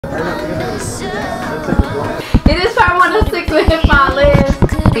It is part 106 with Hip Hop Live.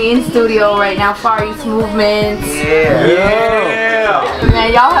 In studio right now, Far East Movement. Yeah.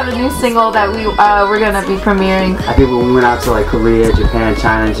 Man, y'all have a new single that we're gonna be premiering. I think when we went out to like Korea, Japan,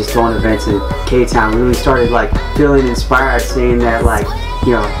 China, and just throwing events in K-Town, we really started like feeling inspired, seeing that like,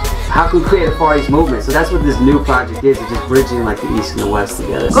 you know, how can we create a Far East movement? So that's what this new project is. It's just bridging like the East and the West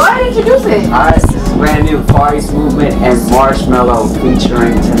together. Go ahead and introduce it. Alright, this is brand new Far East Movement and Marshmello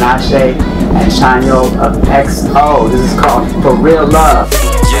featuring Tinashe and Chanyeol of EXO. This is called Freal Luv.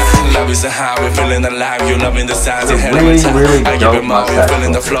 Love is a high, we're feeling alive. You loving the signs, you're really I give it more, you're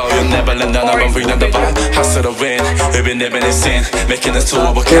feeling the concept. flow. You'll never let none of them bring the bar. Hustle the win, we've been living in sin, making us two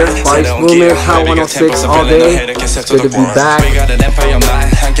of a kind. Far East Movement, Power 106 all day. It's good to be back. We got an empire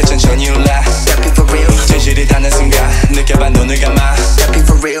mind, 함께 천천히 올라. Stepping for real, 진실이 닿는 순간 느껴봐 눈을 감아. Stepping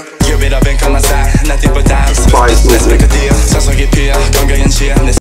for real, give it up and come outside. Nothing but dimes, let's make a deal. 서서 깊이야, 건강한 지하.